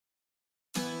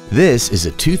This is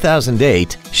a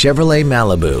 2008 Chevrolet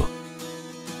Malibu.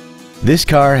 This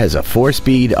car has a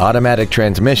 4-speed automatic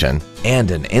transmission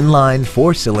and an inline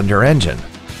 4-cylinder engine.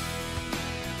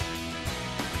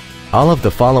 All of the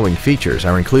following features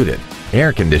are included: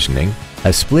 air conditioning,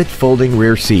 a split folding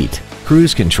rear seat,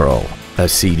 cruise control, a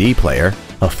CD player,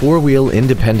 a 4-wheel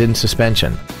independent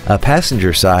suspension, a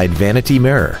passenger side vanity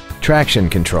mirror, traction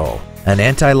control, an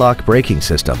anti-lock braking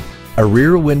system, a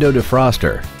rear window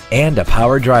defroster, and a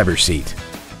power driver's seat.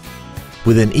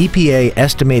 With an EPA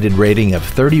estimated rating of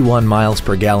 31 miles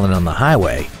per gallon on the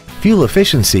highway, fuel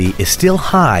efficiency is still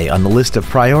high on the list of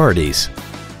priorities.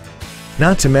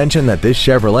 Not to mention that this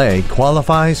Chevrolet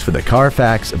qualifies for the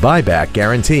Carfax buyback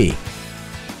guarantee.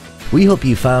 We hope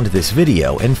you found this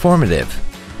video informative.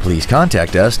 Please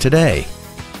contact us today.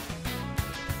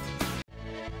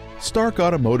 Stark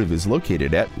Automotive is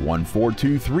located at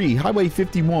 1423 Highway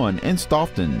 51 in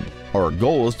Stoughton. Our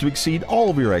goal is to exceed all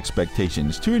of your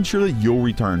expectations to ensure that you'll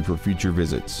return for future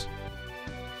visits.